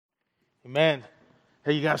Amen.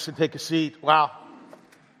 Hey, you guys can take a seat. Wow.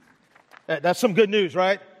 That's some good news,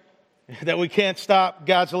 right? That we can't stop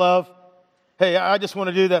God's love. Hey, I just want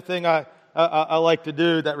to do that thing I like to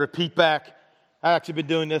do, that repeat back. I've actually been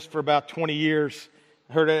doing this for about 20 years.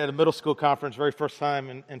 I heard it at a middle school conference, very first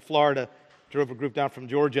time in Florida. Drove a group down from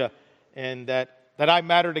Georgia. And that I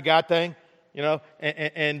matter to God thing, you know.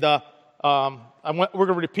 We're going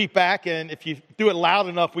to repeat back, and if you do it loud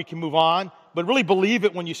enough, we can move on. But really believe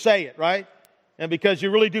it when you say it, right? And because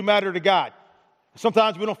you really do matter to God.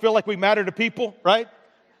 Sometimes we don't feel like we matter to people, right?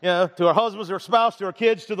 You know, to our husbands, to our spouse, to our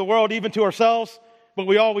kids, to the world, even to ourselves. But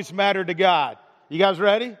we always matter to God. You guys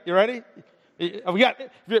ready? You ready? If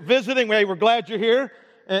you're visiting, we're glad you're here.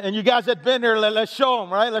 And you guys that have been here, let's show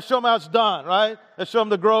them, right? Let's show them how it's done, right? Let's show them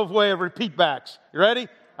the Grove way of repeat backs. You ready?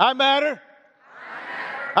 I matter.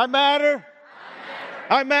 I matter.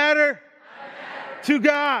 I matter to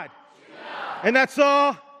God. And that's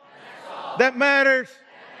all that matters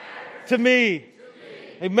to me.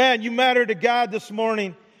 Amen. You matter to God this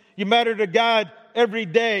morning. You matter to God every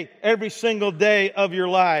day, every single day of your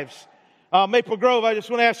lives. Maple Grove, I just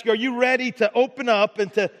want to ask you, are you ready to open up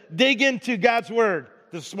and to dig into God's Word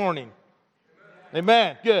this morning?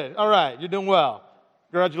 Amen. Good. All right. You're doing well.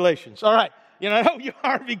 Congratulations. All right. I know you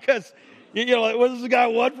are, because, like, what does this guy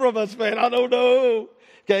want from us, man? I don't know.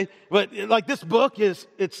 Okay. But like, this book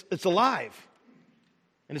it's alive.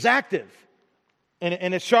 And it's active.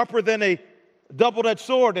 And it's sharper than a double-edged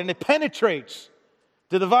sword. And it penetrates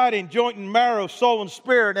the dividing joint and marrow, soul and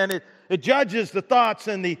spirit. And it judges the thoughts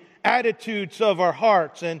and the attitudes of our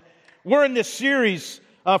hearts. And we're in this series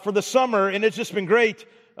for the summer, and it's just been great.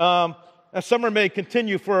 Summer may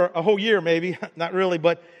continue for a whole year, maybe. Not really,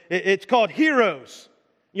 but it's called Heroes.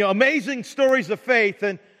 Amazing stories of faith.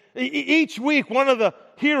 And each week, one of the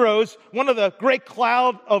heroes, one of the great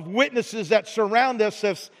cloud of witnesses that surround us,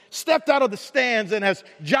 has stepped out of the stands and has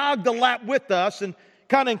jogged the lap with us and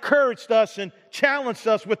kind of encouraged us and challenged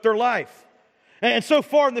us with their life. And so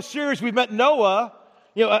far in the series, we've met Noah,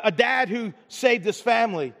 a dad who saved his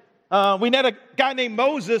family. We met a guy named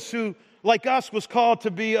Moses who, like us, was called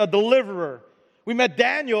to be a deliverer. We met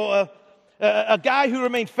Daniel, a guy who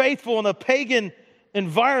remained faithful in a pagan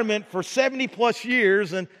environment for 70 plus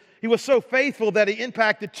years, and he was so faithful that he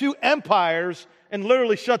impacted 2 empires and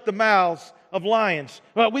literally shut the mouths of lions.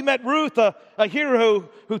 We met Ruth, a hero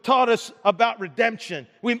who taught us about redemption.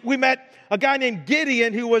 We met a guy named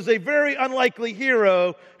Gideon, who was a very unlikely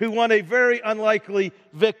hero who won a very unlikely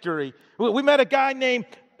victory. We met a guy named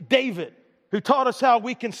David, who taught us how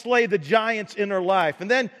we can slay the giants in our life.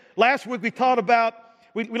 And then last week we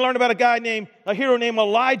learned about a hero named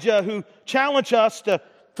Elijah, who challenged us to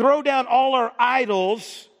throw down all our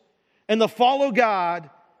idols and to follow God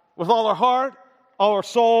with all our heart, all our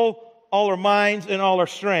soul, all our minds, and all our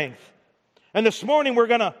strength. And this morning we're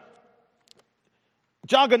going to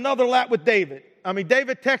jog another lap with David.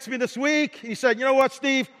 David texted me this week. He said, "You know what,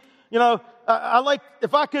 Steve? I like,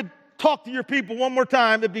 if I could talk to your people one more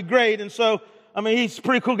time, it'd be great." And so, he's a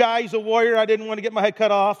pretty cool guy. He's a warrior. I didn't want to get my head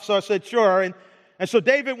cut off, so I said, sure. And so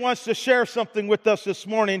David wants to share something with us this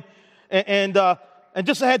morning. And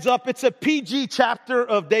just a heads up, it's a PG chapter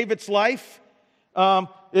of David's life.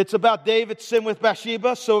 It's about David's sin with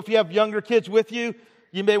Bathsheba. So if you have younger kids with you,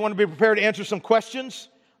 you may want to be prepared to answer some questions.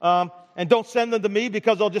 And don't send them to me,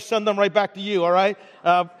 because I'll just send them right back to you, all right?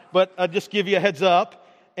 But I'll just give you a heads up.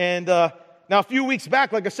 And now a few weeks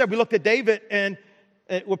back, like I said, we looked at David, and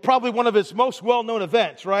it was probably one of his most well-known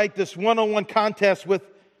events, right? This one-on-one contest with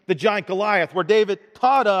the giant Goliath, where David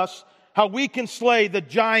taught us how we can slay the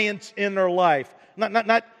giants in our life.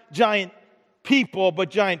 Not giant people, but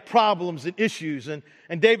giant problems and issues. And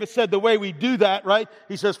David said the way we do that, right?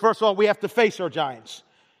 He says, first of all, we have to face our giants.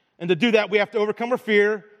 And to do that, we have to overcome our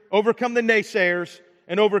fear, overcome the naysayers,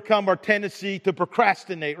 and overcome our tendency to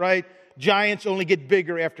procrastinate, right? Giants only get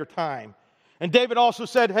bigger after time. And David also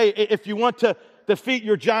said, hey, if you want to defeat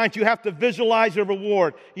your giant, you have to visualize a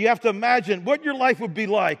reward. You have to imagine what your life would be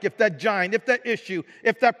like if that giant, if that issue,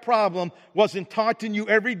 if that problem wasn't taunting you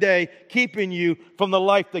every day, keeping you from the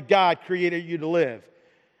life that God created you to live.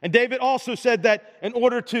 And David also said that in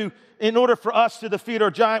order for us to defeat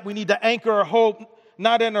our giant, we need to anchor our hope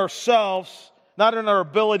not in ourselves, not in our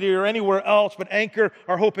ability or anywhere else, but anchor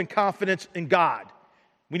our hope and confidence in God.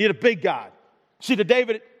 We need a big God. See, to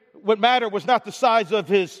David, what mattered was not the size of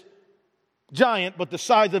his giant, but the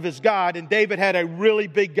size of his God. And David had a really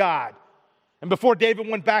big God. And before David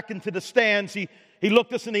went back into the stands, he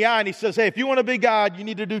looked us in the eye and he says, hey, if you want a big God, you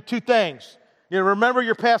need to do 2 things. Remember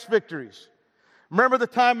your past victories. Remember the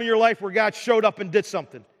time in your life where God showed up and did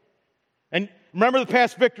something. And remember the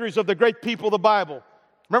past victories of the great people of the Bible.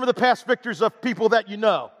 Remember the past victories of people that you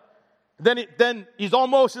know. Then he's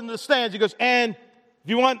almost in the stands. He goes, and if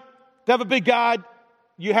you want to have a big God,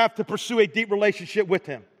 you have to pursue a deep relationship with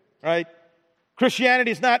him, right?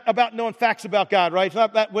 Christianity is not about knowing facts about God, right? It's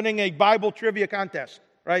not about winning a Bible trivia contest,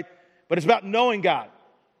 right? But it's about knowing God.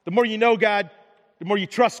 The more you know God, the more you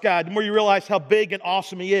trust God, the more you realize how big and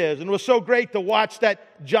awesome he is. And it was so great to watch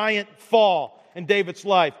that giant fall in David's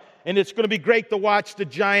life. And it's going to be great to watch the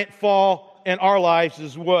giant fall in our lives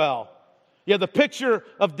as well. Yeah, the picture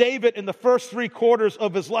of David in the first 3 quarters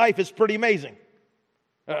of his life is pretty amazing.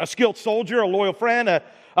 A skilled soldier, a loyal friend,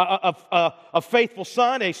 a faithful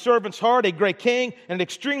son, a servant's heart, a great king, and an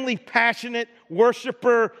extremely passionate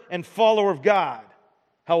worshiper and follower of God.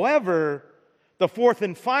 However, the 4th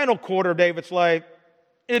and final quarter of David's life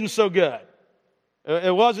isn't so good.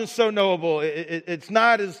 It wasn't so knowable. It's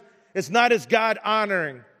not as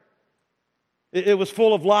God-honoring. It was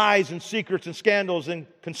full of lies and secrets and scandals and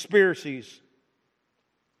conspiracies.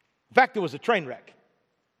 In fact, it was a train wreck.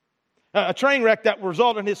 A train wreck that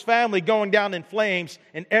resulted in his family going down in flames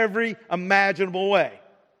in every imaginable way.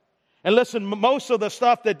 And listen, most of the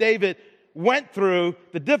stuff that David went through,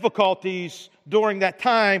 the difficulties during that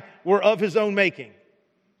time, were of his own making.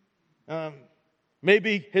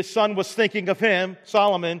 Maybe his son was thinking of him,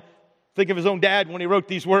 Solomon, think of his own dad when he wrote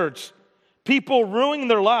these words. People ruining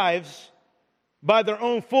their lives by their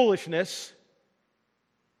own foolishness,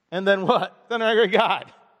 and then what? Then angry at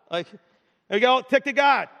God. Like, there you go, tick to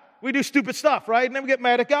God. We do stupid stuff, right? And then we get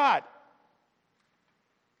mad at God.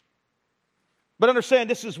 But understand,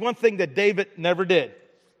 this is one thing that David never did.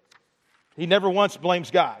 He never once blames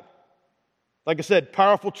God. Like I said,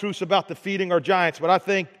 powerful truths about defeating our giants. But I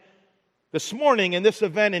think this morning in this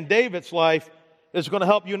event in David's life is going to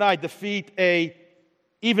help you and I defeat a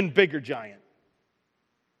even bigger giant.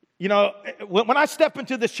 You know, when I step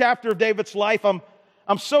into this chapter of David's life,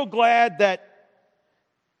 I'm so glad that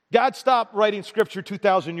God stopped writing Scripture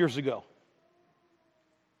 2,000 years ago.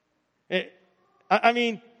 I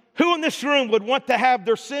mean, who in this room would want to have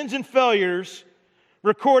their sins and failures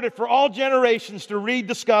recorded for all generations to read,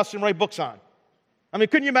 discuss, and write books on? I mean,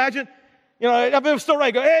 couldn't you imagine? You know, I'm still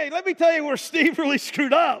right. Go, hey, let me tell you where Steve really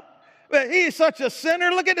screwed up. He is such a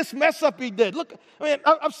sinner. Look at this mess up he did. Look, I mean,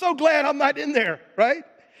 I'm so glad I'm not in there, right?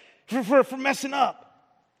 For messing up.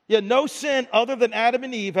 Yet no sin other than Adam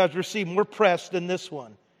and Eve has received more press than this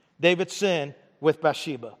one. David's sin with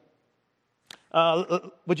Bathsheba.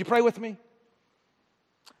 Would you pray with me?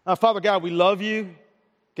 Father God, we love you.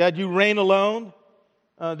 God, you reign alone.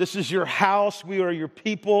 This is your house. We are your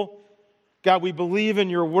people. God, we believe in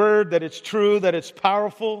your word, that it's true, that it's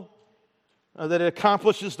powerful, that it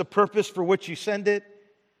accomplishes the purpose for which you send it.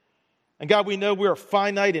 And God, we know we are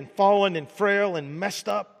finite and fallen and frail and messed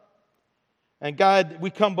up. And God,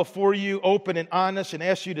 we come before you open and honest and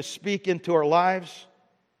ask you to speak into our lives.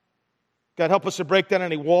 God, help us to break down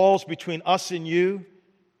any walls between us and you,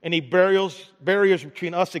 any barriers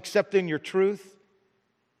between us accepting your truth.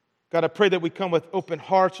 God, I pray that we come with open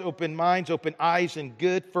hearts, open minds, open eyes, and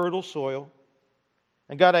good, fertile soil.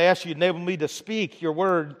 And God, I ask you to enable me to speak your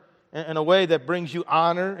word in a way that brings you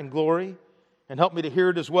honor and glory, and help me to hear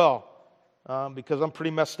it as well, because I'm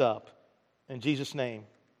pretty messed up. In Jesus' name,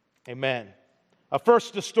 amen.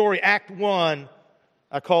 First, the story, Act 1,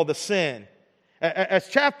 I call the sin. As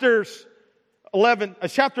chapter 11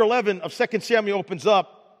 of 2 Samuel opens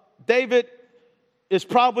up, David is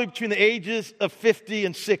probably between the ages of 50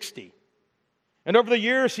 and 60. And over the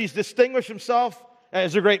years, he's distinguished himself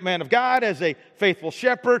as a great man of God, as a faithful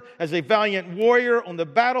shepherd, as a valiant warrior on the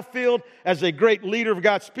battlefield, as a great leader of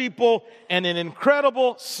God's people, and an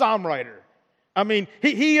incredible psalm writer. I mean,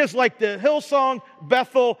 he is like the Hillsong,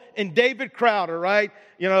 Bethel, and David Crowder, right?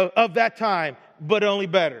 You know, of that time, but only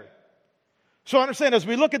better. So understand, as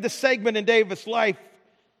we look at this segment in David's life,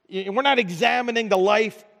 we're not examining the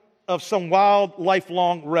life of some wild,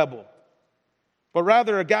 lifelong rebel, but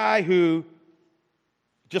rather a guy who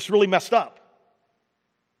just really messed up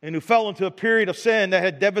and who fell into a period of sin that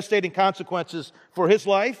had devastating consequences for his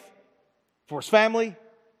life, for his family,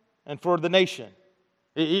 and for the nation.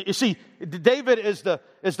 You see, David is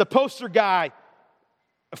the poster guy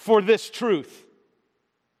for this truth.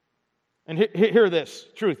 And hear this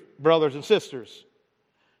truth, brothers and sisters.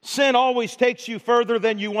 Sin always takes you further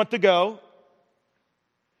than you want to go,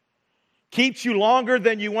 keeps you longer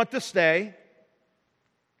than you want to stay,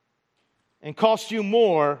 and costs you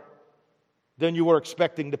more than you were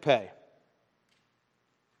expecting to pay.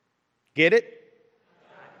 Get it?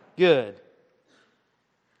 Good.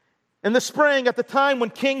 In the spring, at the time when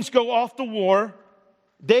kings go off to war,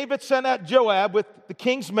 David sent out Joab with the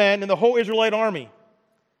king's men and the whole Israelite army.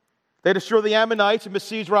 They destroyed the Ammonites and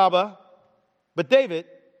besieged Rabbah, but David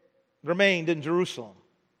remained in Jerusalem.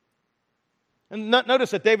 And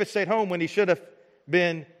notice that David stayed home when he should have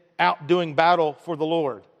been out doing battle for the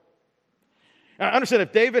Lord. Now, understand,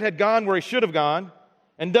 if David had gone where he should have gone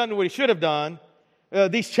and done what he should have done,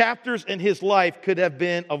 these chapters in his life could have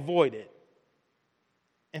been avoided.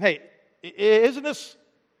 And hey, isn't this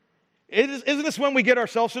when we get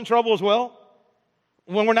ourselves in trouble as well?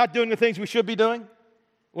 When we're not doing the things we should be doing?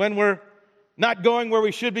 When we're not going where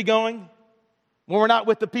we should be going? When we're not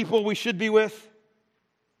with the people we should be with?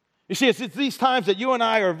 You see, it's these times that you and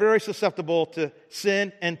I are very susceptible to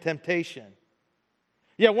sin and temptation.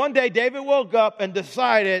 Yeah, one day David woke up and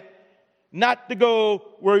decided not to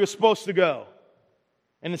go where he was supposed to go.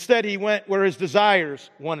 And instead he went where his desires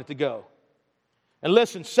wanted to go. And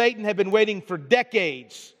listen, Satan had been waiting for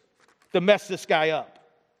decades to mess this guy up.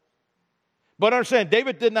 But understand,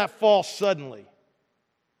 David did not fall suddenly.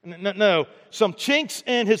 No, some chinks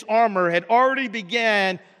in his armor had already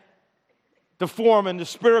began to form in the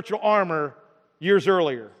spiritual armor years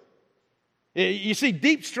earlier. You see,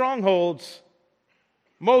 deep strongholds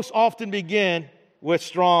most often begin with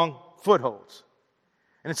strong footholds.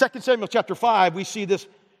 And in 2 Samuel chapter 5, we see this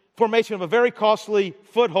formation of a very costly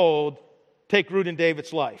foothold take root in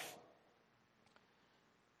David's life.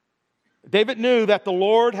 David knew that the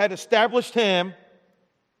Lord had established him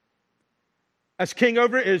as king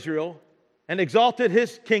over Israel and exalted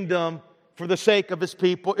his kingdom for the sake of his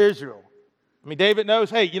people Israel. I mean, David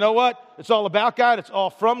knows, hey, you know what? It's all about God. It's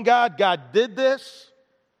all from God. God did this.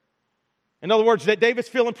 In other words, that David's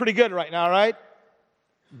feeling pretty good right now, right?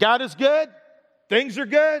 God is good. Things are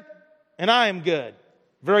good. And I am good.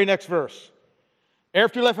 Very next verse.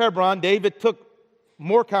 After he left Hebron, David took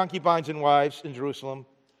more concubines and wives in Jerusalem,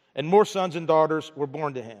 and more sons and daughters were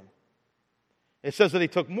born to him. It says that he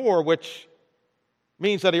took more, which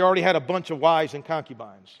means that he already had a bunch of wives and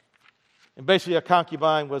concubines. And basically a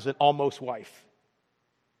concubine was an almost wife.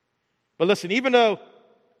 But listen, even though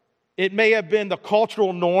it may have been the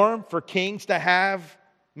cultural norm for kings to have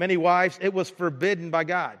many wives, it was forbidden by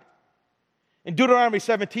God. In Deuteronomy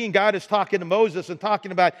 17, God is talking to Moses and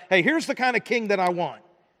talking about, hey, here's the kind of king that I want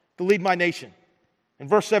to lead my nation. In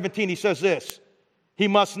verse 17, he says this, he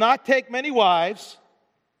must not take many wives,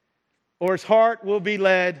 or his heart will be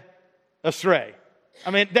led astray.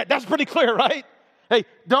 I mean, that's pretty clear, right? Hey,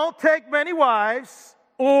 don't take many wives,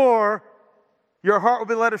 or your heart will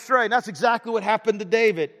be led astray. And that's exactly what happened to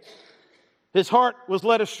David. His heart was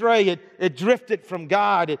led astray. It drifted from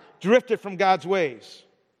God. It drifted from God's ways.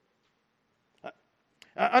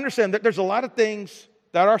 I understand that there's a lot of things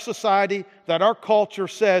that our society, that our culture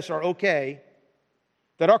says are okay,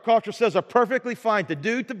 that our culture says are perfectly fine to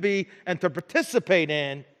do, to be, and to participate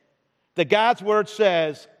in, that God's Word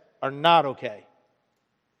says are not okay.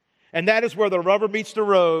 And that is where the rubber meets the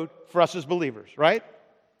road for us as believers, right?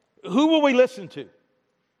 Who will we listen to?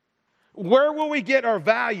 Where will we get our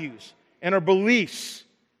values and our beliefs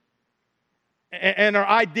and our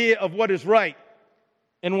idea of what is right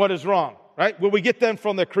and what is wrong, right? Will we get them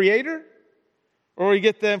from the Creator, or will we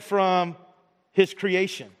get them from His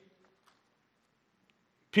creation?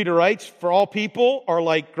 Peter writes, for all people are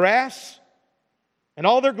like grass and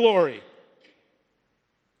all their glory.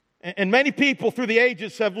 And many people through the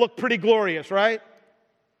ages have looked pretty glorious, right?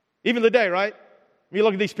 Even today, right? You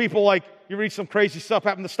look at these people like, you read some crazy stuff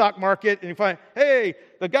happen in the stock market, and you find, hey,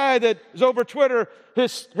 the guy that is over Twitter,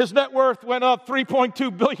 his net worth went up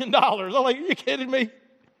 $3.2 billion. I'm like, are you kidding me?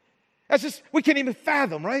 That's just, we can't even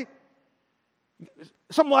fathom, right?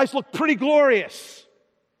 Some lives look pretty glorious.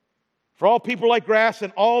 For all people are like grass,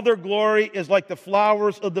 and all their glory is like the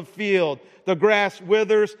flowers of the field. The grass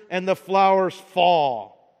withers and the flowers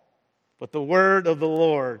fall. But the word of the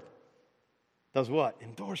Lord does what?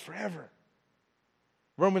 Endures forever.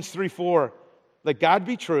 Romans 3:4, let God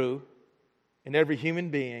be true and every human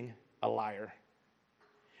being a liar.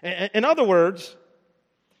 In other words,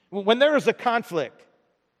 when there is a conflict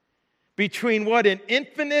between what an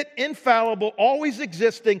infinite, infallible, always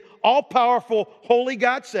existing, all-powerful, holy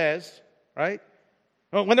God says, right?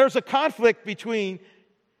 When there's a conflict between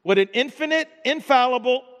what an infinite,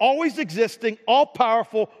 infallible, always existing,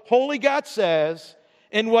 all-powerful, holy God says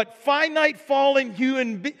and what finite, fallen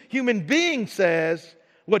human being says,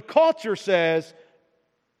 what culture says,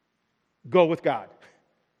 go with God.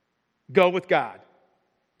 Go with God.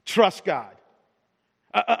 Trust God.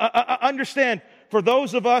 Understand, for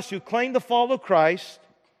those of us who claim to follow Christ,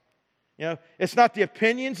 it's not the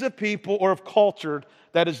opinions of people or of culture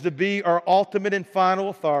that is to be our ultimate and final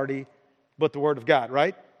authority, but the Word of God,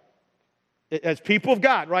 right? As people of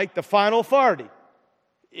God, right? The final authority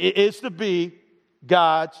is to be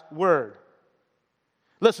God's word.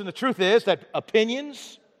 Listen, the truth is that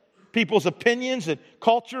people's opinions and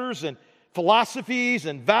cultures and philosophies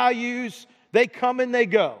and values, they come and they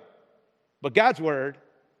go. But God's word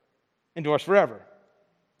endures forever.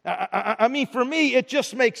 I mean, for me, it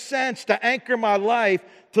just makes sense to anchor my life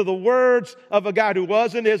to the words of a God who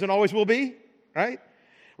was and is and always will be, right?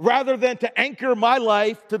 Rather than to anchor my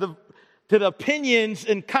life to the opinions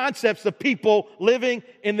and concepts of people living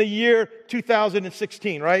in the year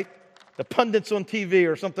 2016, right? The pundits on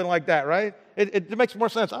TV or something like that, right? It makes more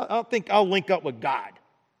sense. I think I'll link up with God.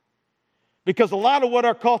 Because a lot of what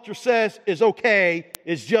our culture says is okay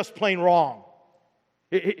is just plain wrong.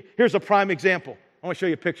 Here's a prime example. I want to show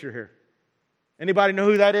you a picture here. Anybody know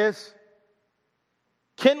who that is?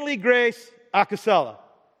 Kinley Grace Acasella,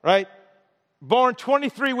 right? Born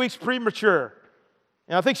 23 weeks premature.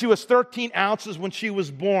 And I think she was 13 ounces when she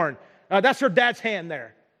was born. That's her dad's hand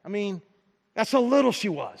there. I mean, that's how little she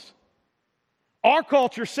was. Our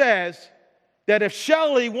culture says that if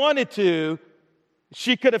Shelley wanted to,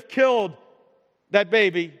 she could have killed that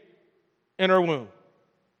baby in her womb.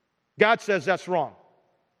 God says that's wrong.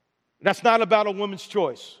 That's not about a woman's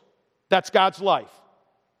choice. That's God's life.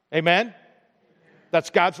 Amen? That's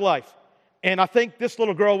God's life. And I think this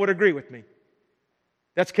little girl would agree with me.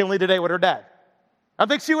 That's Kinley today with her dad. I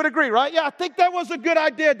think she would agree, right? Yeah, I think that was a good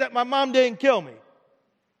idea that my mom didn't kill me,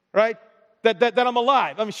 right? That I'm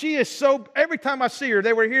alive. I mean, she is so, every time I see her,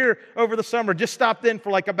 they were here over the summer, just stopped in for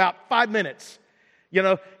like about 5 minutes. You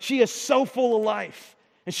know, she is so full of life.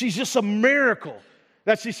 And she's just a miracle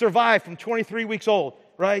that she survived from 23 weeks old,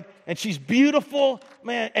 right? And she's beautiful,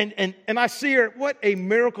 man. And I see her, what a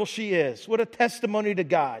miracle she is. What a testimony to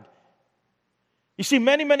God. You see,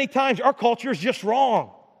 many, many times our culture is just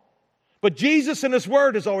wrong. But Jesus and His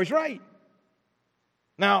Word is always right.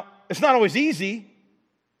 Now, it's not always easy,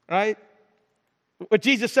 right? What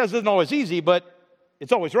Jesus says isn't always easy, but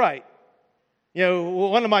it's always right. You know,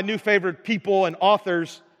 one of my new favorite people and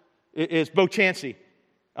authors is Bo Chansey,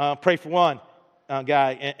 Pray for One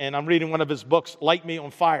guy. And I'm reading one of his books, Light Me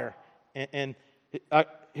on Fire. And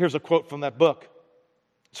here's a quote from that book.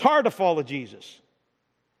 It's hard to follow Jesus.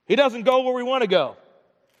 He doesn't go where we want to go.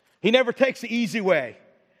 He never takes the easy way.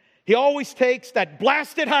 He always takes that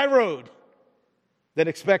blasted high road that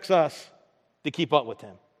expects us to keep up with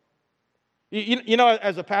Him. You know,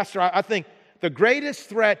 as a pastor, I think the greatest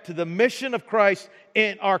threat to the mission of Christ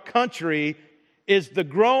in our country is the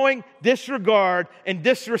growing disregard and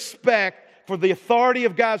disrespect for the authority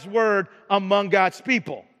of God's Word among God's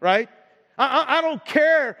people, right? I don't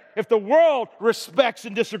care if the world respects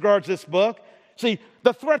and disregards this book. See,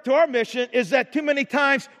 the threat to our mission is that too many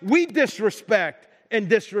times we disrespect and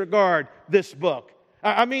disregard this book.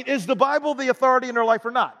 I mean, is the Bible the authority in our life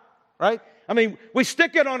or not, right? I mean, we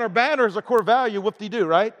stick it on our banner as a core value, whoop-de-doo,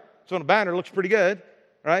 right? So on a banner, it looks pretty good,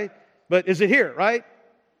 right? But is it here, right?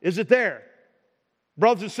 Is it there?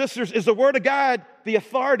 Brothers and sisters, is the Word of God the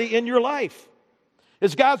authority in your life?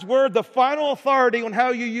 Is God's Word the final authority on how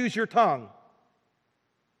you use your tongue?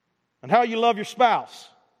 On how you love your spouse?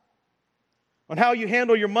 On how you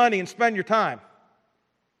handle your money and spend your time?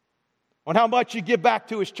 On how much you give back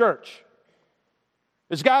to His church?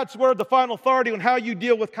 Is God's Word the final authority on how you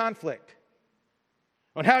deal with conflict?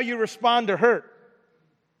 On how you respond to hurt?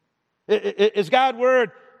 Is God's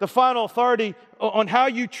Word the final authority on how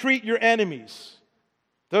you treat your enemies?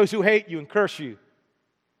 Those who hate you and curse you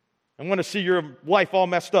and want to see your life all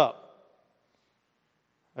messed up.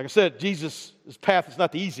 Like I said, Jesus' path is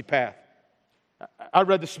not the easy path. I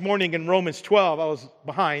read this morning in Romans 12. I was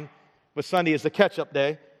behind, but Sunday is the catch-up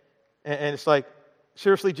day. And it's like,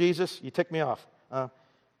 seriously, Jesus, you tick me off.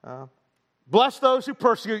 Bless those who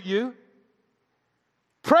persecute you.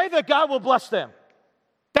 Pray that God will bless them.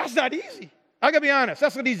 That's not easy. I got to be honest.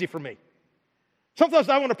 That's not easy for me. Sometimes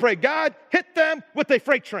I want to pray, God, hit them with a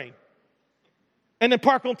freight train and then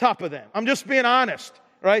park on top of them. I'm just being honest,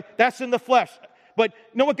 right? That's in the flesh. But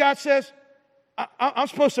you know what God says? I'm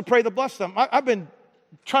supposed to pray to bless them. I've been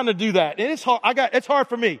trying to do that. And it's hard. It's hard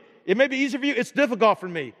for me. It may be easy for you. It's difficult for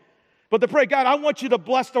me. But to pray, God, I want you to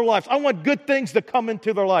bless their lives. I want good things to come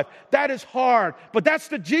into their life. That is hard. But that's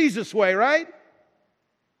the Jesus way, right?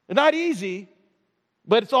 It's not easy,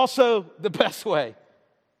 but it's also the best way.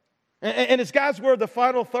 And it's God's Word the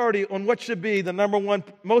final authority on what should be the number one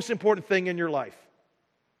most important thing in your life.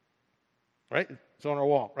 Right? It's on our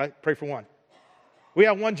wall, right? Pray for one. We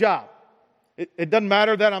have one job. It doesn't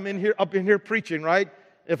matter that I'm up in here preaching, right?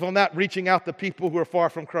 If I'm not reaching out to people who are far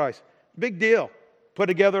from Christ. Big deal. Put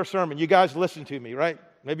together a sermon. You guys listen to me, right?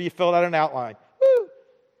 Maybe you filled out an outline. Woo!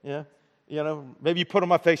 Yeah. You know, maybe you put on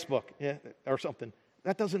my Facebook, yeah, or something.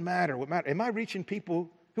 That doesn't matter. What matters, am I reaching people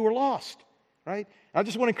who are lost, right? I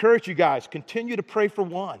just want to encourage you guys, continue to pray for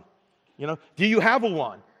one. Do you have a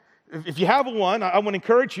one? If you have a one, I want to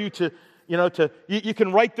encourage you to, you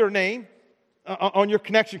can write their name on your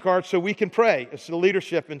connection card so we can pray. It's the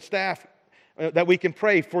leadership and staff that we can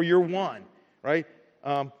pray for your one, right?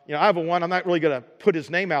 I have a one. I'm not really going to put his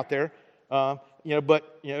name out there,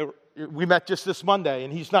 but we met just this Monday,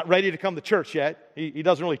 and he's not ready to come to church yet. He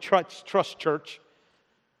doesn't really trust church.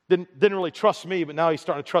 Didn't really trust me, but now he's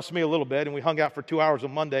starting to trust me a little bit. And we hung out for 2 hours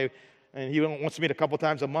on Monday, and he wants to meet a couple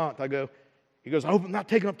times a month. He goes, I hope I'm not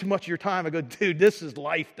taking up too much of your time. I go, dude, this is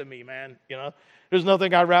life to me, man. There's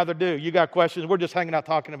nothing I'd rather do. You got questions? We're just hanging out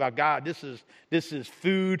talking about God. This is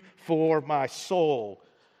food for my soul.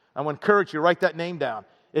 I want to encourage you, write that name down.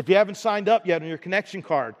 If you haven't signed up yet on your connection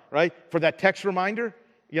card, right, for that text reminder,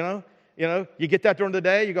 you get that during the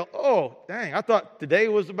day. You go, oh, dang, I thought today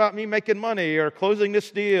was about me making money or closing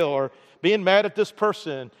this deal or being mad at this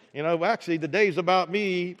person. Actually, the day is about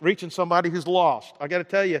me reaching somebody who's lost. I got to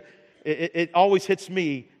tell you, it always hits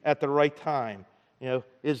me at the right time.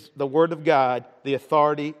 Is the Word of God the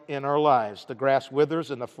authority in our lives? The grass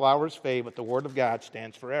withers and the flowers fade, but the Word of God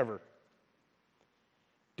stands forever.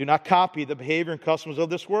 Do not copy the behavior and customs of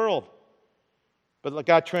this world, but let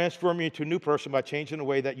God transform you into a new person by changing the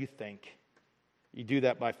way that you think. You do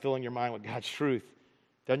that by filling your mind with God's truth.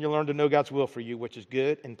 Then you'll learn to know God's will for you, which is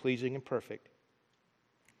good and pleasing and perfect.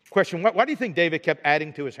 Question, why do you think David kept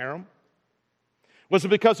adding to his harem? Was it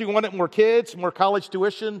because he wanted more kids, more college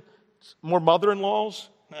tuition, more mother-in-laws?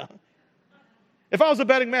 No. If I was a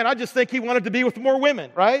betting man, I'd just think he wanted to be with more women,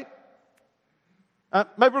 right?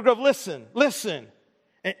 Maple Grove, listen.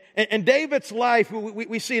 In David's life,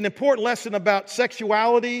 we see an important lesson about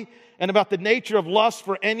sexuality and about the nature of lust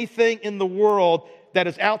for anything in the world that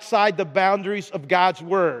is outside the boundaries of God's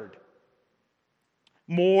Word.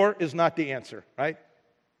 More is not the answer, right?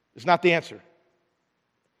 It's not the answer.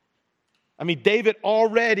 David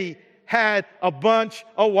already had a bunch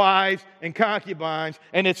of wives and concubines,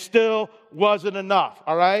 and it still wasn't enough,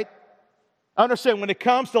 all right? Understand, when it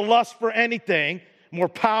comes to lust for anything, more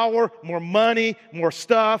power, more money, more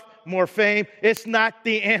stuff, more fame, it's not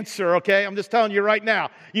the answer, okay? I'm just telling you right now.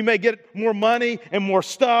 You may get more money and more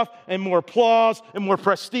stuff and more applause and more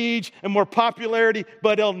prestige and more popularity,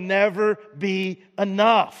 but it'll never be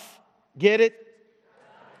enough. Get it?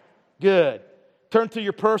 Good. Turn to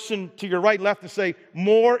your person to your right, left, and say,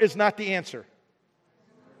 more is not the answer.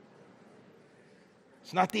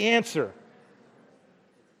 It's not the answer.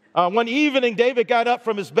 One evening, David got up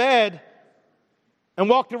from his bed and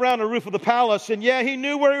walked around the roof of the palace, and he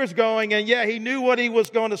knew where he was going, and he knew what he was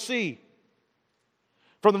going to see.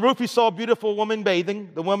 From the roof, he saw a beautiful woman bathing.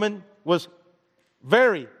 The woman was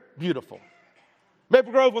very beautiful.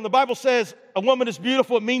 Maple Grove, when the Bible says a woman is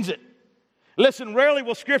beautiful, it means it. Listen, rarely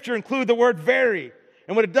will Scripture include the word very.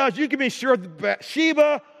 And when it does, you can be sure that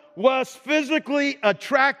Bathsheba was physically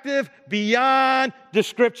attractive beyond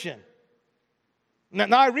description.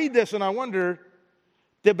 Now I read this and I wonder,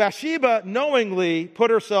 did Bathsheba knowingly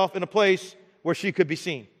put herself in a place where she could be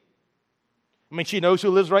seen? She knows who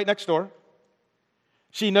lives right next door.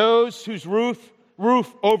 She knows whose roof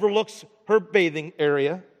overlooks her bathing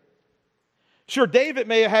area. Sure, David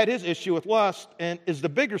may have had his issue with lust and is the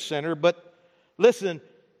bigger sinner, but listen,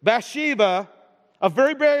 Bathsheba, a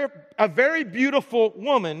very beautiful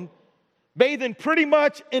woman, bathing pretty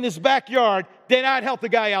much in his backyard, did not help the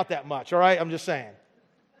guy out that much, all right? I'm just saying.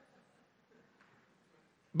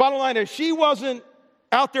 Bottom line is, she wasn't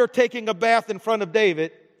out there taking a bath in front of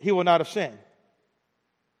David, he would not have sinned.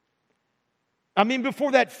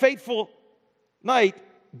 Before that fateful night,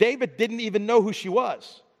 David didn't even know who she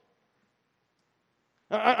was.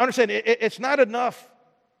 I understand, it's not enough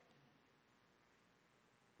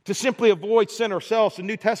to simply avoid sin ourselves. The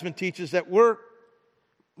New Testament teaches that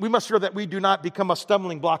we must ensure that we do not become a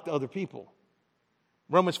stumbling block to other people.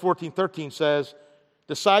 Romans 14:13 says,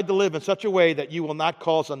 decide to live in such a way that you will not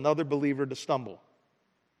cause another believer to stumble.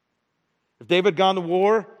 If David had gone to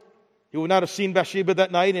war, he would not have seen Bathsheba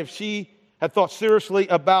that night. And if she had thought seriously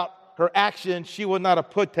about her action, she would not have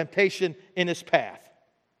put temptation in his path.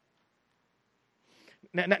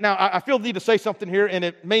 Now, I feel the need to say something here, and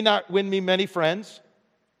it may not win me many friends.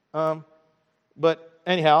 But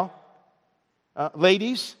anyhow,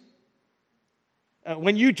 ladies,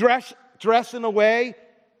 when you dress in a way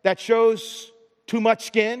that shows too much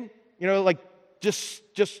skin, like just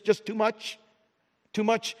too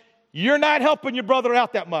much, you're not helping your brother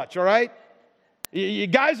out that much, all right? You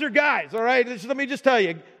guys are guys, all right? Let me just tell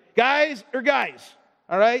you, guys are guys,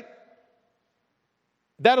 all right?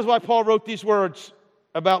 That is why Paul wrote these words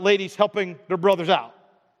about ladies helping their brothers out.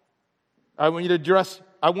 I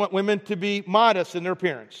want women to be modest in their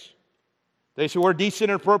appearance. They should wear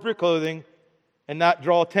decent and appropriate clothing and not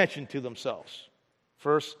draw attention to themselves.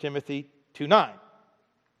 1 Timothy 2:9.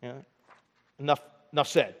 Yeah. Enough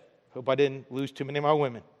said. Hope I didn't lose too many of my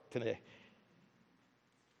women today.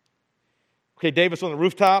 Okay, David's on the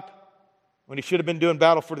rooftop when he should have been doing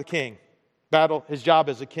battle for the king. His job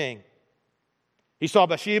as a king. He saw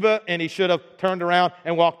Bathsheba and he should have turned around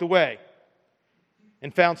and walked away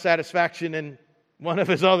and found satisfaction in one of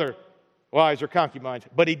his other wives or concubines,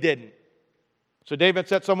 but he didn't. So David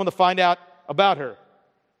sent someone to find out about her.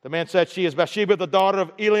 The man said, she is Bathsheba, the daughter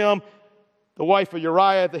of Eliam, the wife of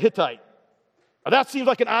Uriah the Hittite. Now that seems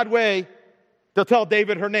like an odd way to tell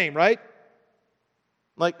David her name, right?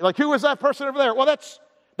 Like who is that person over there? Well,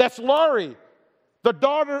 that's Laurie, the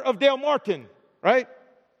daughter of Dale Martin, right?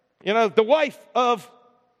 You know, the wife of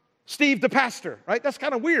Steve the pastor, right? That's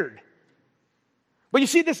kind of weird. But you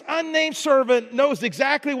see, this unnamed servant knows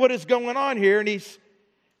exactly what is going on here, and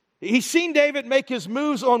he's seen David make his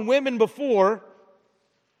moves on women before,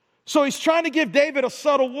 so he's trying to give David a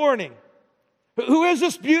subtle warning. Who is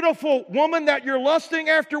this beautiful woman that you're lusting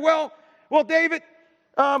after? Well, David,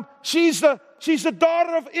 she's the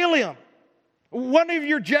daughter of Eliam, one of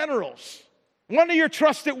your generals, one of your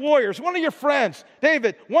trusted warriors, one of your friends.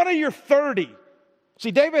 David, one of your 30.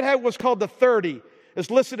 See, David had what's called the 30. It's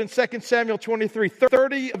listed in 2 Samuel 23.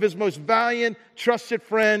 30 of his most valiant, trusted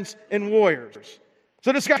friends and warriors.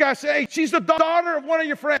 So this guy says, hey, she's the daughter of one of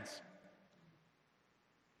your friends.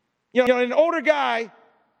 You know, an older guy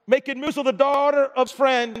making moves with the daughter of his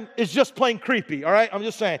friend is just plain creepy, all right? I'm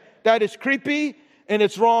just saying. That is creepy, and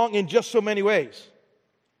it's wrong in just so many ways.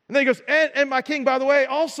 And then he goes, and my king, by the way,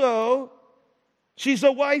 also, she's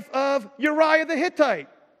the wife of Uriah the Hittite,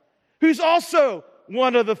 who's also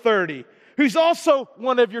one of the 30, who's also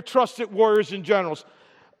one of your trusted warriors and generals.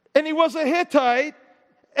 And he was a Hittite,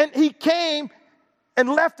 and he came and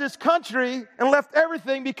left his country and left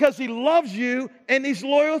everything because he loves you and he's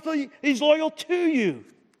loyal to you.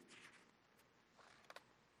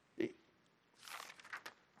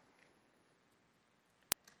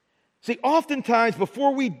 See, oftentimes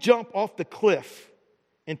before we jump off the cliff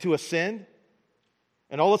into a sin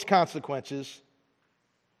and all its consequences,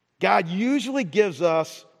 God usually gives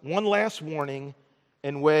us one last warning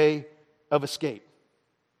and way of escape.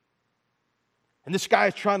 And this guy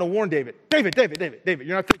is trying to warn David. David,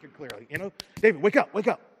 you're not thinking clearly, you know? David, wake up.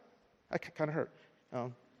 That kind of hurt.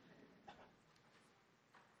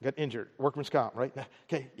 Got injured. Workman's comp, right?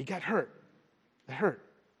 Okay, you got hurt. That hurt.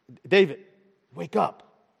 David, wake up.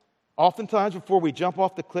 Oftentimes before we jump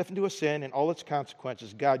off the cliff into a sin and all its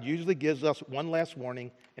consequences, God usually gives us one last warning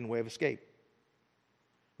and way of escape.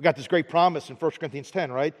 We got this great promise in 1 Corinthians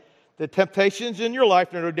 10, right? The temptations in your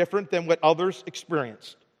life are no different than what others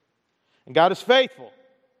experienced. And God is faithful.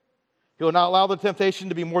 He will not allow the temptation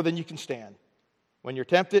to be more than you can stand. When you're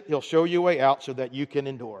tempted, He'll show you a way out so that you can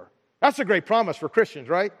endure. That's a great promise for Christians,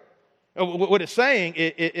 right? What it's saying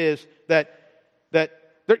is that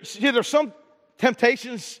there's some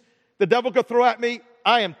temptations the devil could throw at me.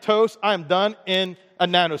 I am toast. I am done in a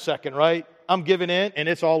nanosecond, right? I'm giving in and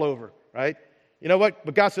it's all over, right? You know what?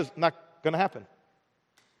 But God says, not going to happen.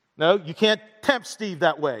 No, you can't tempt Steve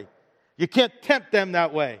that way. You can't tempt them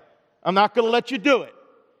that way. I'm not going to let you do it.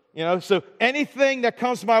 You know, so anything that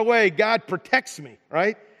comes my way, God protects me,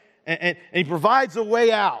 right? And He provides a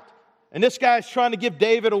way out. And this guy is trying to give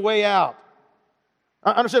David a way out.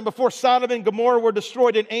 I understand before Sodom and Gomorrah were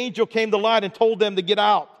destroyed, an angel came to light and told them to get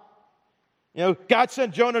out. You know, God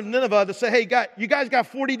sent Jonah to Nineveh to say, hey, God, you guys got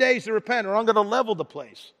 40 days to repent or I'm going to level the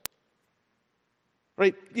place.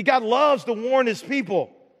 Right? God loves to warn His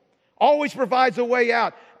people. Always provides a way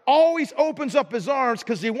out. Always opens up His arms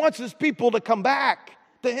because He wants His people to come back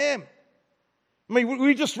to Him. I mean,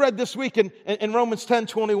 we just read this week in Romans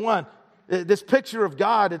 10:21, this picture of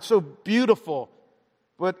God. It's so beautiful,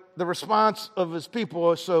 but the response of His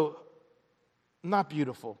people is so not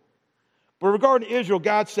beautiful. But regarding Israel,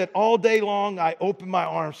 God said, all day long, I open my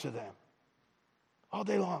arms to them. All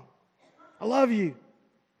day long. I love you.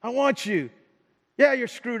 I want you. Yeah, you're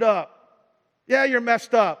screwed up. Yeah, you're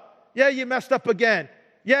messed up. Yeah, you messed up again.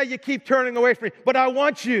 Yeah, you keep turning away from me. But I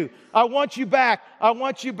want you. I want you back. I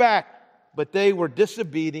want you back. But they were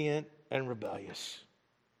disobedient and rebellious.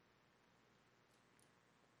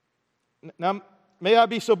 Now, may I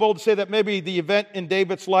be so bold to say that maybe the event in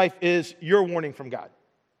David's life is your warning from God.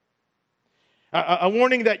 A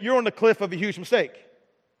warning that you're on the cliff of a huge mistake.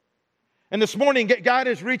 And this morning, God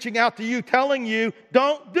is reaching out to you, telling you,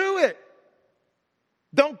 don't do it.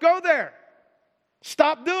 Don't go there.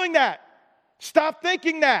 Stop doing that. Stop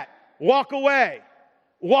thinking that. Walk away.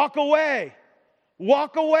 Walk away.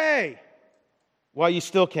 Walk away while you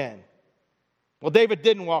still can. Well, David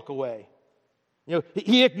didn't walk away.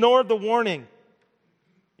 He ignored the warning.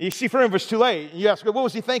 You see, for him, it was too late. You ask, what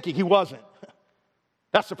was he thinking? He wasn't.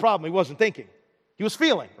 That's the problem. He wasn't thinking. He was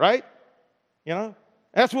feeling, right?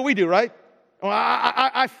 That's what we do, right? Well,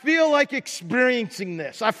 I feel like experiencing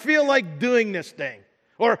this. I feel like doing this thing.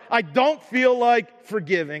 Or I don't feel like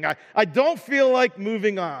forgiving. I don't feel like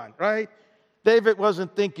moving on, right? David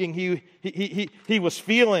wasn't thinking. He was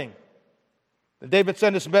feeling. And David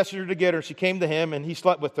sent his messenger to get her. She came to him, and he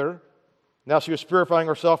slept with her. Now she was purifying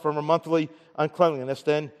herself from her monthly uncleanliness.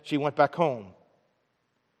 Then she went back home.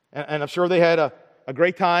 And I'm sure they had a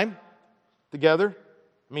great time together.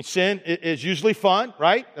 I mean, sin is usually fun,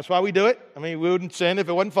 right? That's why we do it. I mean, we wouldn't sin if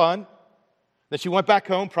it wasn't fun. Then she went back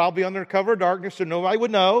home, probably under cover of darkness, so nobody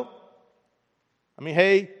would know. I mean,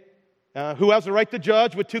 hey, who has the right to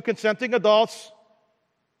judge what two consenting adults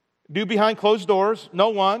do behind closed doors? No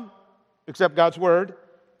one, except God's word.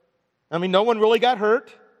 I mean, no one really got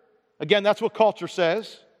hurt. Again, that's what culture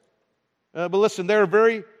says. But listen, there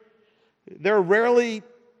are rarely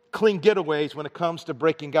clean getaways when it comes to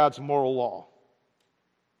breaking God's moral law.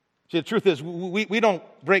 See, the truth is, we don't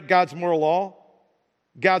break God's moral law.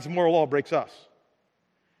 God's moral law breaks us.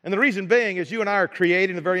 And the reason being is you and I are created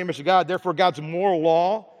in the very image of God. Therefore, God's moral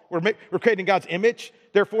law, we're creating God's image.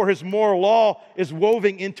 Therefore, His moral law is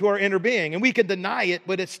woven into our inner being. And we can deny it,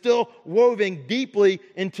 but it's still woven deeply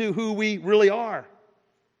into who we really are.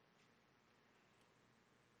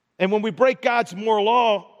 And when we break God's moral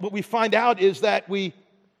law, what we find out is that we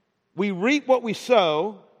reap what we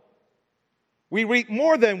sow. We reap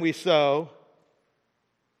more than we sow,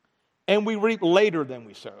 and we reap later than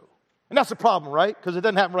we sow. And that's the problem, right? Because it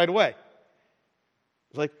doesn't happen right away.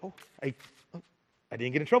 It's like, I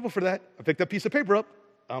didn't get in trouble for that. I picked that piece of paper up.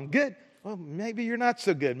 I'm good. Well, maybe you're not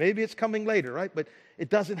so good. Maybe it's coming later, right? But it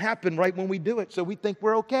doesn't happen right when we do it, so we think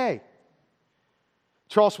we're okay.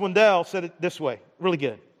 Charles Swindoll said it this way, really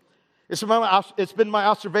good. It's been my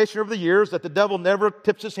observation over the years that the devil never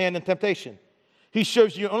tips his hand in temptation. He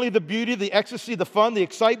shows you only the beauty, the ecstasy, the fun, the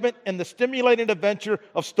excitement, and the stimulating adventure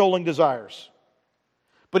of stolen desires.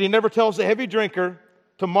 But he never tells the heavy drinker,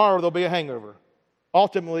 tomorrow there'll be a hangover.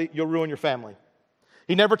 Ultimately, you'll ruin your family.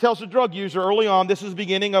 He never tells the drug user early on, this is the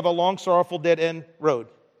beginning of a long, sorrowful, dead-end road.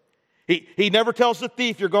 He never tells the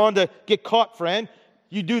thief, you're going to get caught, friend.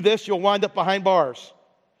 You do this, you'll wind up behind bars.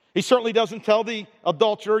 He certainly doesn't tell the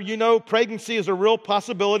adulterer, pregnancy is a real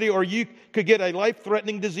possibility, or you could get a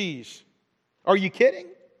life-threatening disease. Are you kidding?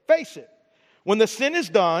 Face it. When the sin is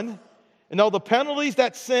done, and all the penalties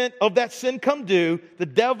of that sin come due, the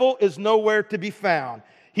devil is nowhere to be found.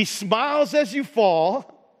 He smiles as you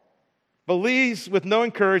fall, but leaves with no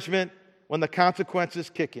encouragement when the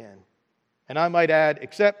consequences kick in. And I might add,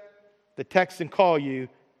 except to text and call you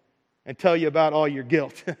and tell you about all your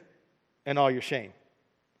guilt and all your shame.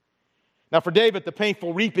 Now for David, the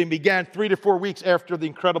painful reaping began 3 to 4 weeks after the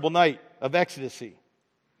incredible night of ecstasy.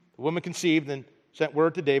 The woman conceived and sent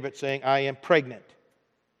word to David saying, I am pregnant.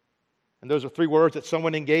 And those are 3 words that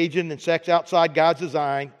someone engaging in sex outside God's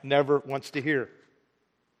design never wants to hear.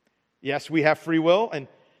 Yes, we have free will, and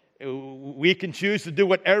we can choose to do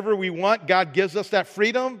whatever we want. God gives us that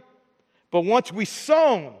freedom. But once we've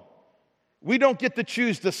sown, we don't get to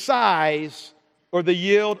choose the size or the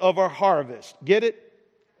yield of our harvest. Get it?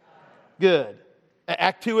 Good.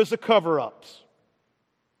 Act 2 is the cover-ups.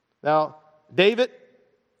 Now, David,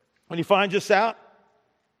 when he finds this out,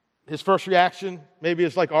 his first reaction maybe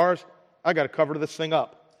is like ours, I got to cover this thing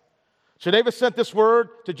up. So David sent this word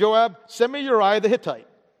to Joab, send me Uriah the Hittite.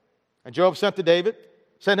 And Joab sent him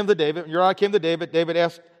to David. And Uriah came to David. David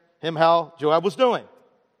asked him how Joab was doing,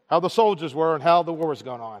 how the soldiers were, and how the war was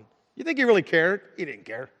going on. You think he really cared? He didn't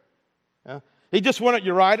care. Yeah? He just wanted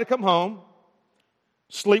Uriah to come home,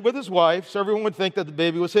 sleep with his wife, so everyone would think that the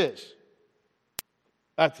baby was his.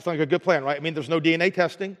 That's like a good plan, right? I mean, there's no DNA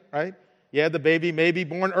testing, right? Yeah, the baby may be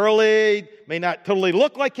born early, may not totally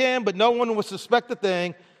look like him, but no one would suspect a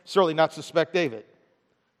thing, certainly not suspect David.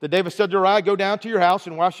 Then David said to Uriah, go down to your house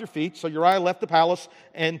and wash your feet. So Uriah left the palace,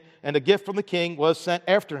 and a gift from the king was sent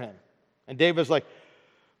after him. And David was like,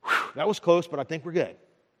 that was close, but I think we're good.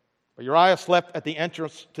 But Uriah slept at the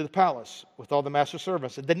entrance to the palace with all the master's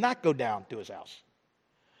servants and did not go down to his house.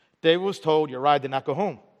 David was told Uriah did not go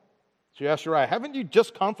home. So he asked Uriah, haven't you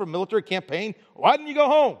just come from a military campaign? Why didn't you go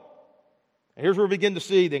home? And here's where we begin to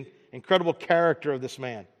see the incredible character of this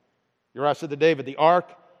man. Uriah said to David, the ark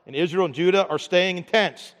and Israel and Judah are staying in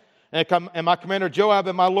tents. And my commander Joab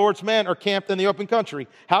and my Lord's men are camped in the open country.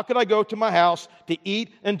 How could I go to my house to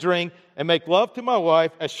eat and drink and make love to my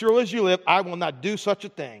wife? As surely as you live, I will not do such a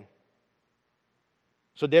thing.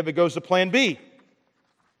 So David goes to plan B.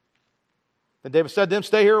 Then David said to him,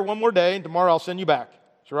 stay here one more day, and tomorrow I'll send you back.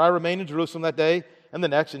 So Uriah remained in Jerusalem that day and the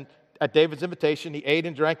next, and at David's invitation, he ate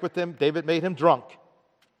and drank with him. David made him drunk.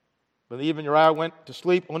 When even Uriah went to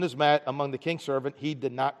sleep on his mat among the king's servant, he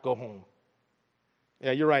did not go home.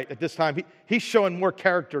 Yeah, you're right. At this time, he's showing more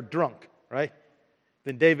character drunk, right,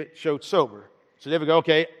 than David showed sober. So David goes,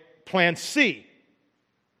 okay, plan C.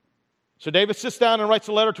 So David sits down and writes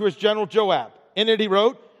a letter to his general Joab. In it he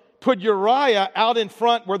wrote, put Uriah out in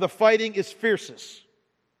front where the fighting is fiercest.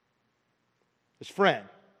 His friend.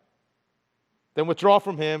 Then withdraw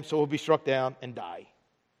from him so he'll be struck down and die.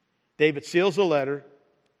 David seals the letter,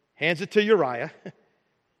 hands it to Uriah,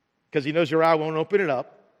 because he knows Uriah won't open it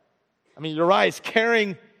up. I mean, Uriah is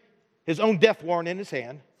carrying his own death warrant in his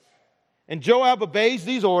hand. And Joab obeys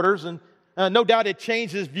these orders, and no doubt it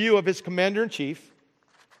changed his view of his commander-in-chief.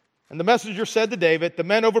 And the messenger said to David, the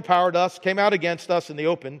men overpowered us, came out against us in the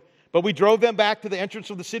open, but we drove them back to the entrance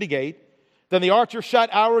of the city gate. Then the archers shot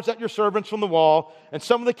arrows at your servants from the wall, and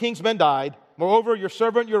some of the king's men died. Moreover, your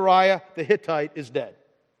servant Uriah the Hittite is dead.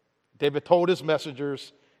 David told his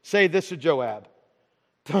messengers, say this to Joab,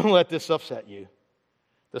 don't let this upset you.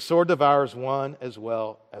 The sword devours one as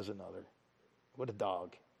well as another. What a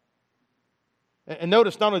dog. And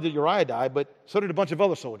notice, not only did Uriah die, but so did a bunch of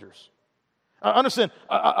other soldiers. Understand,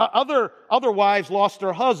 other wives lost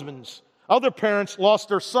their husbands. Other parents lost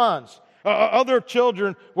their sons. Other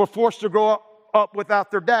children were forced to grow up without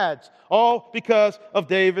their dads. All because of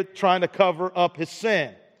David trying to cover up his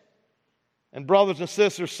sin. And brothers and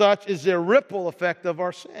sisters, such is the ripple effect of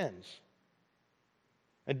our sins.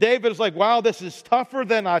 And David is like, wow, this is tougher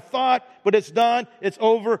than I thought, but it's done, it's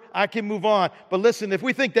over, I can move on. But listen, if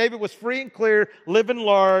we think David was free and clear, living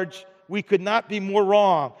large, we could not be more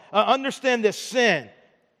wrong. Understand this sin,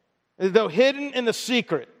 though hidden in the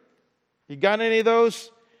secret. You got any of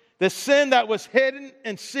those? The sin that was hidden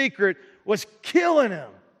and secret was killing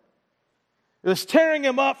him. It was tearing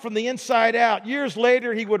him up from the inside out. Years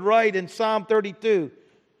later, he would write in Psalm 32,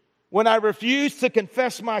 when I refused to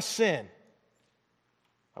confess my sin,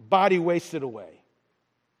 a body wasted away.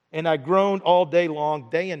 And I groaned all day long,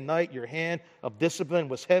 day and night. Your hand of discipline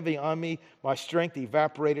was heavy on me. My strength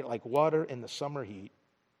evaporated like water in the summer heat.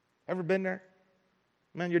 Ever been there?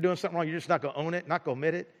 Man, you're doing something wrong. You're just not going to own it, not going to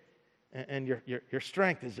admit it. And your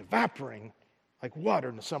strength is evaporating like water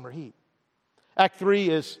in the summer heat. Act 3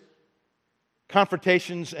 is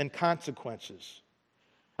confrontations and consequences.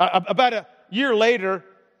 About a year later,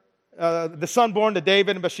 the son born to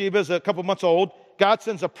David and Bathsheba is a couple months old. God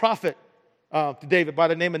sends a prophet to David by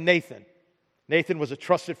the name of Nathan. Nathan was a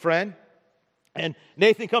trusted friend. And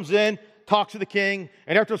Nathan comes in, talks to the king,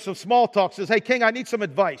 and after some small talk says, hey, king, I need some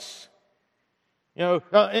advice. You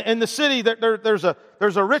know, in the city, there's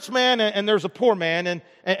a rich man and there's a poor man.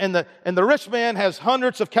 And the rich man has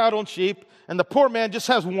hundreds of cattle and sheep, and the poor man just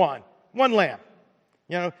has one lamb.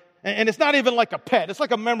 You know, and it's not even like a pet. It's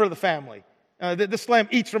like a member of the family. This lamb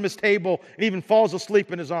eats from his table and even falls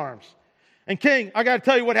asleep in his arms. And king, I got to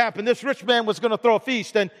tell you what happened. This rich man was going to throw a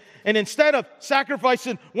feast, and instead of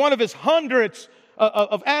sacrificing one of his hundreds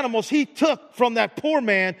of animals, he took from that poor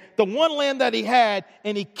man the one lamb that he had,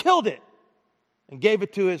 and he killed it and gave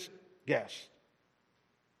it to his guest.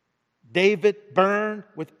 David burned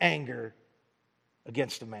with anger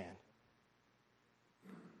against the man.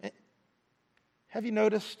 Have you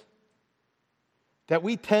noticed that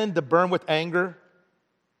we tend to burn with anger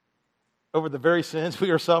over the very sins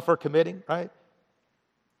we ourselves are committing, right?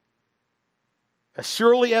 As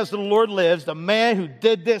surely as the Lord lives, the man who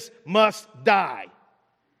did this must die.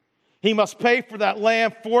 He must pay for that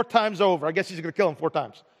lamb 4 times over. I guess he's going to kill him 4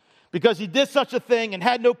 times. Because he did such a thing and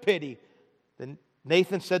had no pity. Then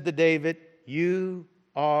Nathan said to David, you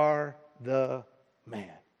are the man.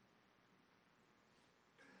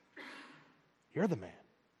 You're the man.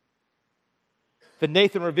 Then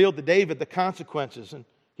Nathan revealed to David the consequences, and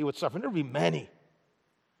he would suffer. And there would be many.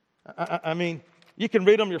 I mean, you can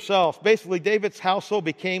read them yourself. Basically, David's household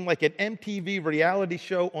became like an MTV reality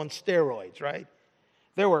show on steroids, right?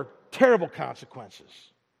 There were terrible consequences.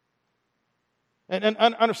 And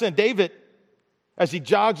understand, David, as he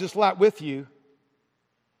jogs this lot with you,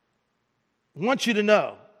 wants you to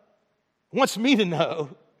know, wants me to know,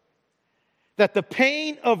 that the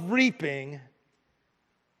pain of reaping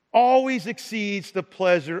always exceeds the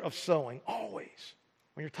pleasure of sowing. Always.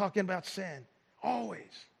 When you're talking about sin, always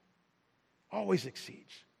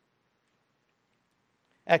exceeds.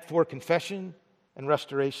 Act 4, confession and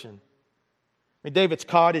restoration. I mean, David's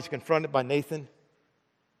caught. He's confronted by Nathan.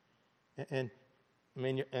 And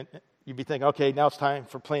you'd be thinking, okay, now it's time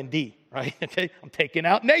for plan D, right? Okay, I'm taking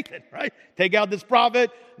out Nathan, right? Take out this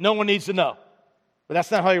prophet. No one needs to know. But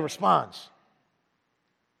that's not how he responds.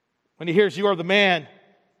 When he hears you are the man,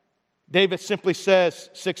 David simply says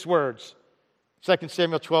 6 words. 2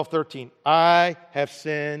 Samuel 12:13. I have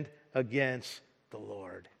sinned against the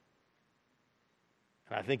Lord.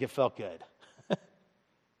 And I think it felt good.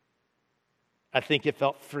 I think it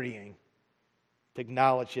felt freeing to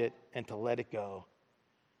acknowledge it and to let it go.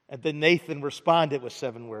 And then Nathan responded with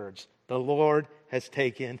 7 words. The Lord has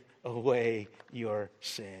taken away your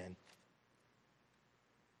sin.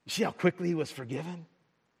 You see how quickly he was forgiven?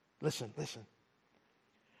 Listen.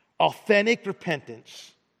 Authentic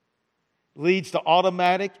repentance leads to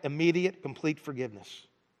automatic, immediate, complete forgiveness.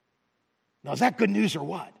 Now, is that good news or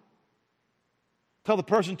what? Tell the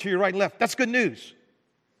person to your right and left, that's good news.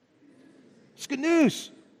 It's good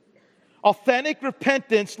news. Authentic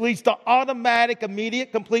repentance leads to automatic,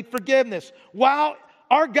 immediate, complete forgiveness. Wow,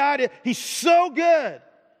 our God, He's so good.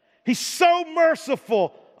 He's so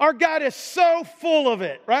merciful. Our God is so full of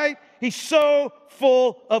it, right? He's so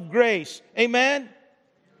full of grace. Amen?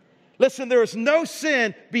 Listen, there is no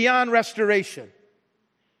sin beyond restoration.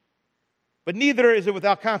 But neither is it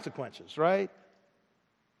without consequences, right?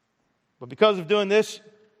 But because of doing this,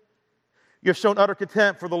 you've shown utter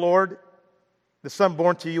contempt for the Lord. The son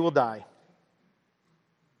born to you will die.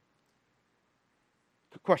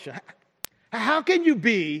 Good question. How can you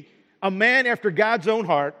be a man after God's own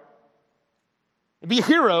heart, be a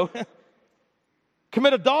hero,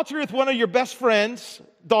 commit adultery with one of your best friends'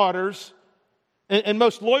 daughters, and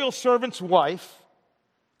most loyal servant's wife,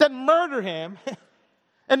 then murder him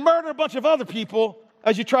and murder a bunch of other people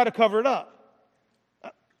as you try to cover it up?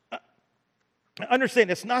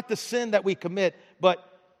 Understand, it's not the sin that we commit, but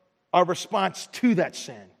our response to that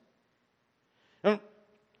sin.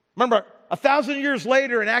 Remember, 1,000 years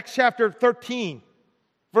later in Acts chapter 13,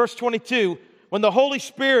 verse 22, when the Holy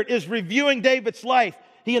Spirit is reviewing David's life,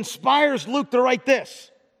 he inspires Luke to write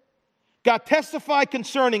this. God testified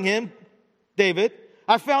concerning him, David,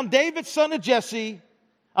 I found David, son of Jesse,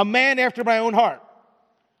 a man after my own heart,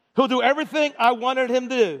 who'll do everything I wanted him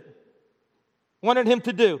to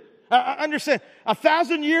do. Understand,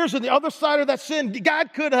 1,000 years on the other side of that sin,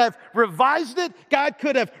 God could have revised it, God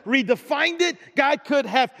could have redefined it, God could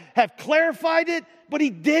have clarified it, but He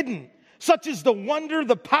didn't. Such is the wonder,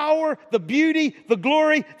 the power, the beauty, the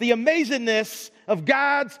glory, the amazingness of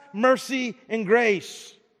God's mercy and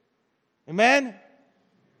grace. Amen?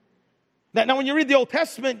 Now, when you read the Old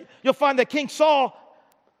Testament, you'll find that King Saul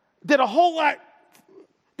did a whole lot,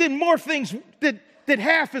 did more things, did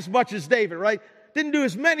half as much as David, right? Didn't do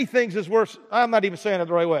as many things as worse. I'm not even saying it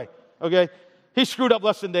the right way, okay? He screwed up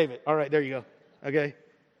less than David. All right, there you go, okay?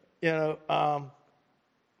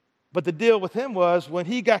 But the deal with him was when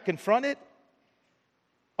he got confronted,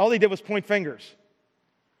 all he did was point fingers.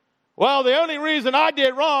 Well, the only reason I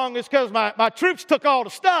did wrong is because my troops took all the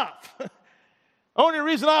stuff. Only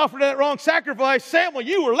reason I offered that wrong sacrifice, Samuel,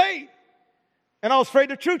 you were late. And I was afraid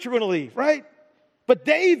the troops were going to leave, right? But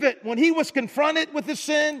David, when he was confronted with his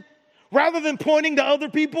sin, rather than pointing to other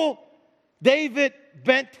people, David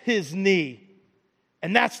bent his knee.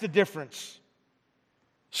 And that's the difference.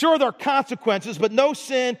 Sure, there are consequences, but no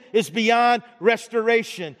sin is beyond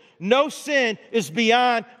restoration. No sin is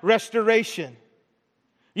beyond restoration.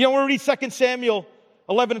 You know, when we read 2 Samuel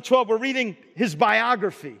 11 and 12, we're reading his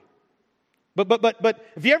biography. But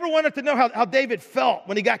if you ever wanted to know how David felt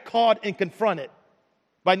when he got caught and confronted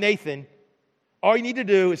by Nathan, all you need to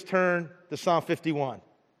do is turn to Psalm 51.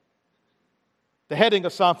 The heading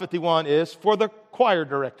of Psalm 51 is, For the Choir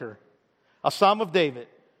Director, a Psalm of David,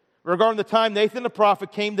 regarding the time Nathan the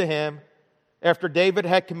prophet came to him after David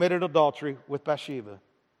had committed adultery with Bathsheba.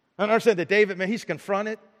 I understand that David, man, he's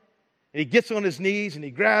confronted, and he gets on his knees, and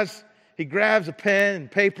he grabs a pen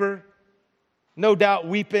and paper, no doubt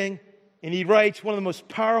weeping, and he writes one of the most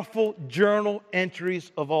powerful journal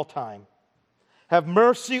entries of all time. Have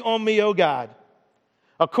mercy on me, O God,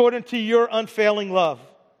 according to your unfailing love.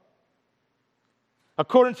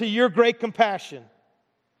 According to your great compassion,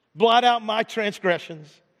 blot out my transgressions,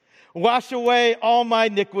 wash away all my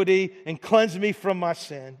iniquity, and cleanse me from my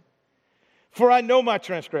sin. For I know my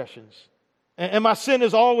transgressions, and my sin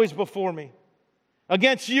is always before me.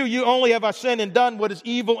 Against you only have I sinned and done what is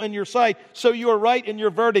evil in your sight, so you are right in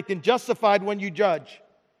your verdict and justified when you judge.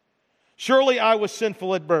 Surely I was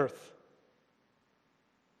sinful at birth,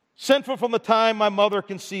 sinful from the time my mother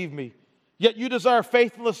conceived me. Yet you desire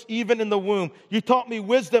faithfulness even in the womb. You taught me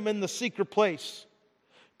wisdom in the secret place.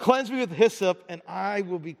 Cleanse me with hyssop, and I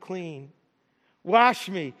will be clean. Wash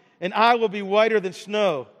me, and I will be whiter than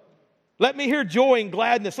snow. Let me hear joy and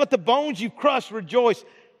gladness. Let the bones you've crushed rejoice.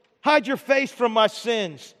 Hide your face from my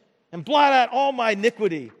sins, and blot out all my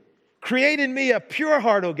iniquity. Create in me a pure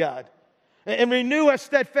heart, O God, and renew a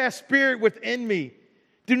steadfast spirit within me.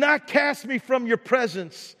 Do not cast me from your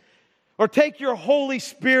presence, or take your Holy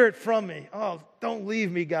Spirit from me. Oh, don't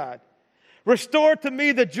leave me, God. Restore to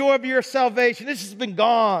me the joy of your salvation. This has been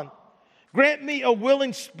gone. Grant me a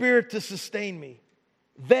willing spirit to sustain me.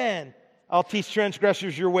 Then I'll teach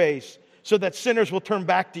transgressors your ways, so that sinners will turn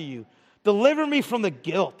back to you. Deliver me from the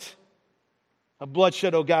guilt of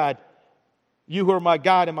bloodshed, O God. You who are my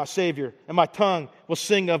God and my Savior, and my tongue will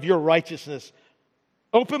sing of your righteousness.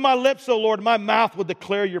 Open my lips, O Lord, and my mouth will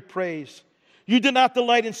declare your praise. You do not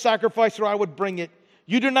delight in sacrifice, or I would bring it.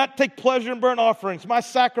 You do not take pleasure in burnt offerings. My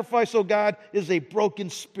sacrifice, O God, is a broken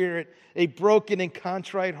spirit, a broken and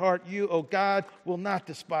contrite heart. You, O God, will not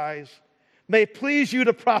despise. May it please you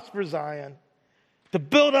to prosper Zion, to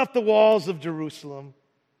build up the walls of Jerusalem.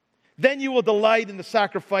 Then you will delight in the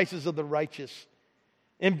sacrifices of the righteous,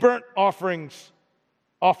 in burnt offerings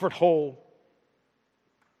offered whole.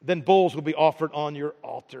 Then bulls will be offered on your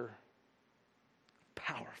altar.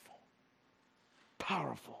 Powerful.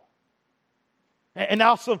 Powerful. And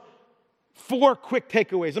now some 4 quick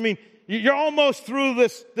takeaways. I mean, you're almost through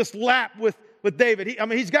this lap with David.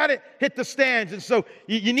 He's got to hit the stands. And so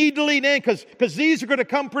you need to lean in because these are going to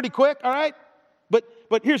come pretty quick, all right? But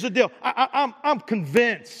here's the deal. I'm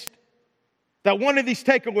convinced that one of these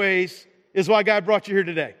takeaways is why God brought you here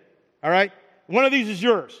today, all right? One of these is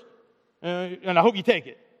yours, and I hope you take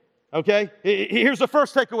it, okay? Here's the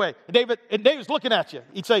first takeaway. David's looking at you.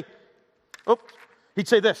 He'd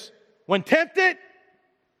say this. When tempted,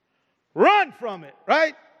 run from it,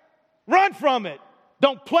 right? Run from it.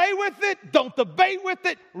 Don't play with it. Don't debate with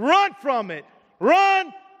it. Run from it.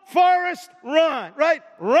 Run, Forrest, run, right?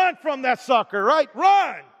 Run from that sucker, right?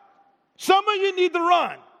 Run. Some of you need to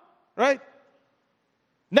run, right?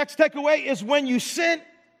 Next takeaway is when you sin,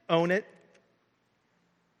 own it.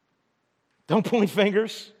 Don't point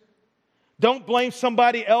fingers. Don't blame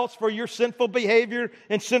somebody else for your sinful behavior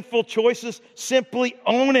and sinful choices. Simply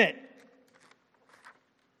own it.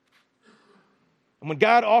 And when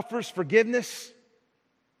God offers forgiveness,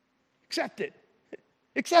 accept it.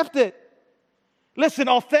 Accept it. Listen,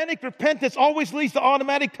 authentic repentance always leads to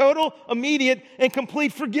automatic, total, immediate, and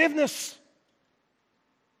complete forgiveness.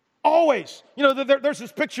 Always. You know, there's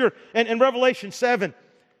this picture in Revelation 7.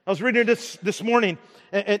 I was reading this morning.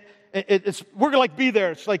 We're going to like be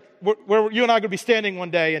there. It's like where you and I are going to be standing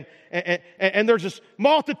one day. And there's this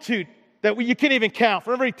multitude that you can't even count,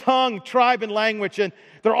 from every tongue, tribe, and language. And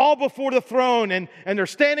they're all before the throne. And they're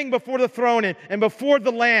standing before the throne and before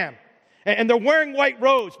the Lamb. And they're wearing white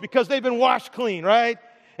robes because they've been washed clean, right?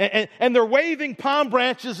 And they're waving palm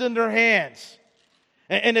branches in their hands.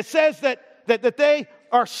 And it says that they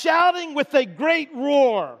are shouting with a great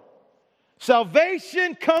roar.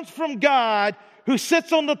 Salvation comes from God who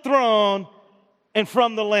sits on the throne and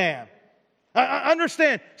from the Lamb. I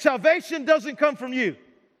understand, salvation doesn't come from you.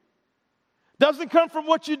 Doesn't come from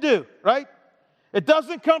what you do, right? It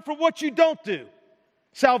doesn't come from what you don't do.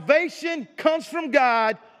 Salvation comes from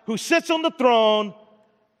God who sits on the throne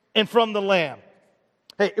and from the Lamb.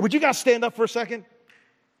 Hey, would you guys stand up for a second?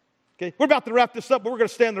 Okay, we're about to wrap this up, but we're going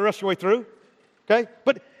to stand the rest of the way through. Okay,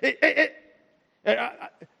 but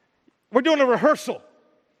we're doing a rehearsal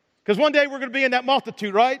because one day we're going to be in that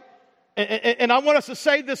multitude, right? And I want us to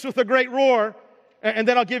say this with a great roar, and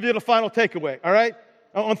then I'll give you the final takeaway, all right?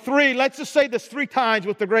 On 3, let's just say this 3 times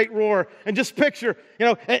with the great roar, and just picture,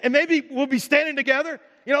 and maybe we'll be standing together,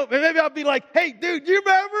 and maybe I'll be like, hey, dude, do you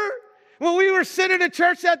remember when we were sitting in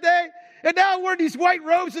church that day, and now we're in these white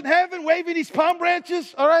robes in heaven waving these palm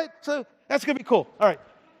branches, all right? So that's going to be cool. All right,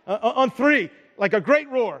 on 3, like a great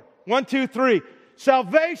roar. 1, 2, 3.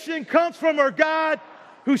 Salvation comes from our God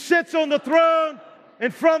who sits on the throne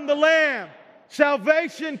and from the Lamb.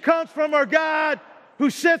 Salvation comes from our God who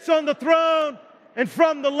sits on the throne and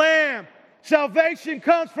from the Lamb. Salvation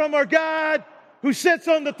comes from our God who sits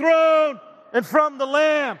on the throne and from the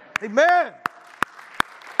Lamb. Amen.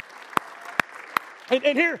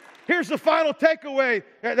 And here's the final takeaway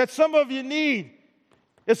that some of you need.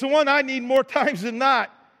 It's the one I need more times than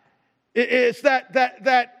not. It's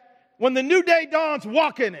that when the new day dawns,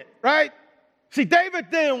 walk in it, right? See, David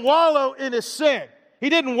didn't wallow in his sin. He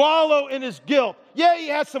didn't wallow in his guilt. Yeah, he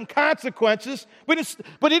had some consequences, but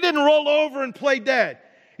he didn't roll over and play dead.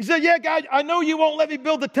 He said, yeah, God, I know you won't let me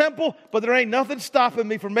build the temple, but there ain't nothing stopping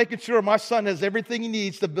me from making sure my son has everything he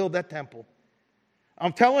needs to build that temple.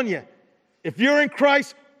 I'm telling you, if you're in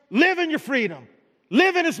Christ, Live in your freedom.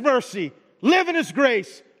 Live in His mercy. Live in His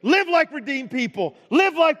grace. Live like redeemed people.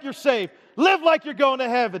 Live like you're saved. Live like you're going to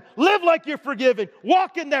heaven. Live like you're forgiven.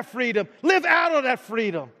 Walk in that freedom. Live out of that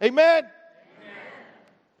freedom. Amen?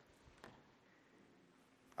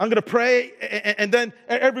 I'm going to pray, and then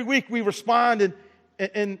every week we respond,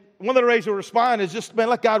 and one of the ways we respond is just, man,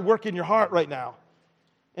 let God work in your heart right now.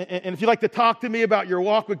 And if you'd like to talk to me about your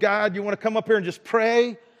walk with God, you want to come up here and just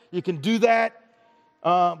pray, you can do that.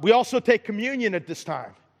 We also take communion at this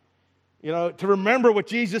time, to remember what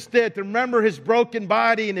Jesus did, to remember His broken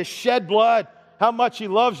body and His shed blood, how much He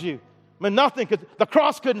loves you. I mean, the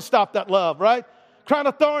cross couldn't stop that love, right? Crown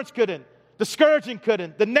of thorns couldn't. The scourging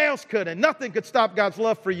couldn't. The nails couldn't. Nothing could stop God's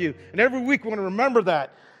love for you. And every week we want to remember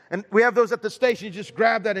that. And we have those at the station. You just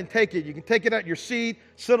grab that and take it. You can take it at your seat,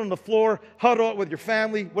 sit on the floor, huddle it with your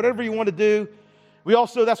family, whatever you want to do.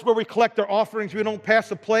 That's where we collect our offerings. We don't pass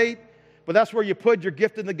a plate, but that's where you put your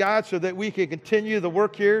gift into God so that we can continue the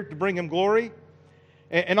work here to bring Him glory.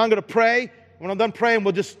 And I'm going to pray. When I'm done praying,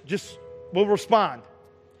 we'll respond.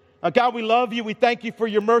 God, we love You. We thank You for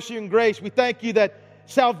Your mercy and grace. We thank You that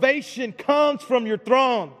salvation comes from Your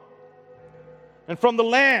throne and from the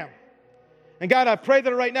Lamb. And God, I pray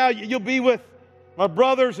that right now You'll be with my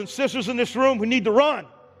brothers and sisters in this room who need to run.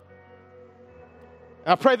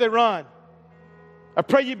 And I pray they run. I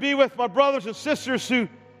pray You be with my brothers and sisters who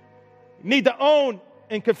need to own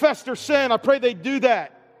and confess their sin. I pray they do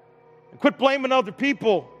that and quit blaming other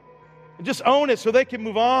people and just own it so they can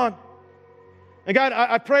move on. And God,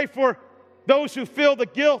 I pray for those who feel the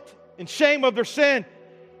guilt and shame of their sin.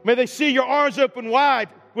 May they see Your arms open wide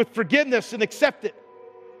with forgiveness and accept it.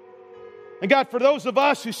 And God, for those of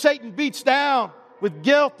us who Satan beats down with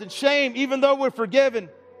guilt and shame, even though we're forgiven,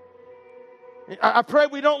 I pray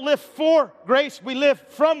we don't live for grace, we live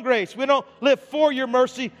from grace. We don't live for Your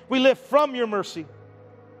mercy, we live from Your mercy.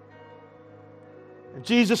 In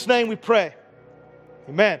Jesus' name we pray.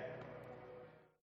 Amen.